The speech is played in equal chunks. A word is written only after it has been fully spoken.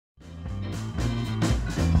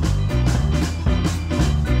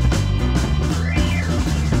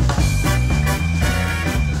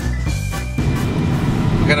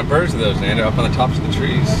birds are those, Nanda? Up on the tops of the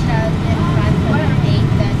trees.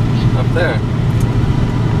 Up there.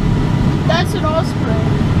 That's an osprey.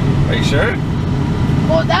 Are you sure?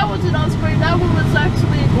 Well, that was an osprey. That one was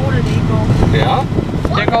actually a golden eagle. Yeah?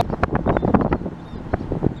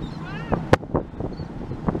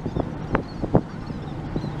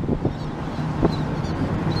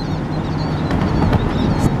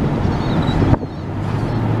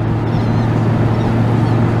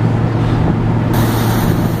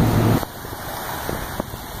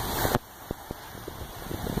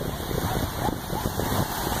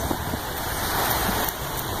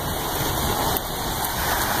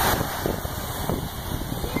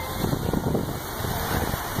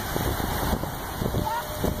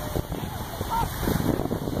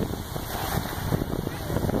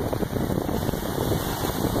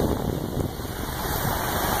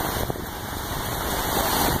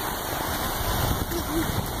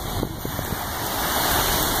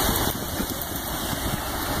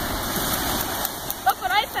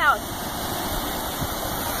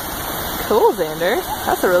 Cool, Xander.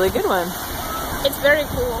 That's a really good one. It's very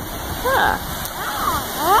cool. Yeah.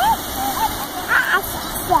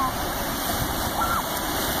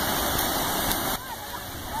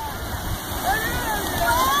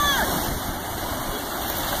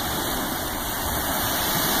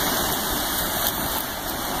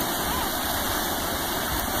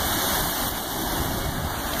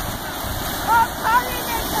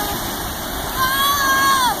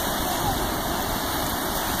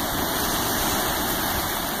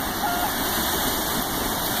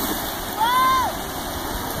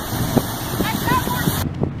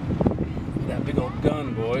 That big old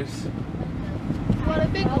gun, boys. What a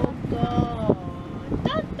big old dog.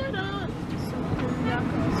 Dun, dun, dun.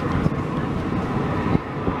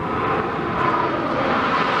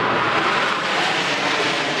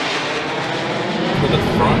 To the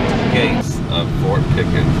front gates of Fort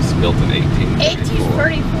Pickens, built in 1834.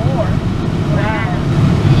 1834. Wow.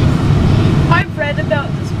 I've read about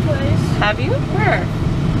this place. Have you? Where?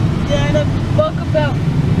 Yeah, in a book about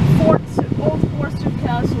forts, old forts and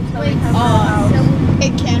castles. Wait, so a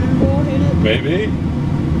cannonball hit it? Maybe.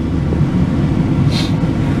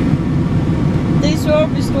 They sort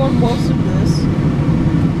of restored most of this.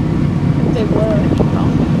 If they were.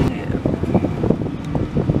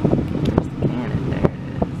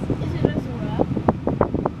 Is it a giraffe?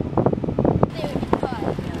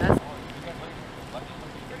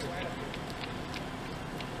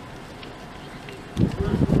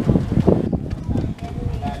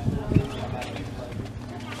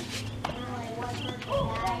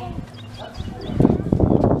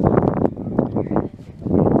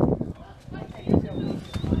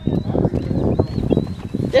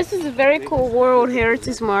 This is a very cool World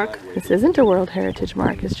Heritage Mark. This isn't a World Heritage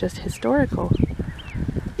Mark. It's just historical.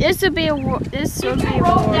 This would be a world. Be careful,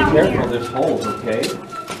 there's holes, okay?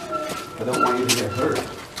 I don't want you to get hurt.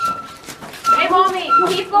 Hey, Mommy,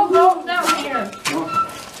 people roll down here.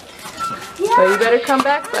 So you better come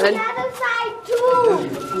back, bud. The other side too.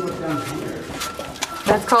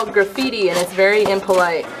 That's called graffiti, and it's very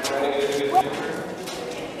impolite.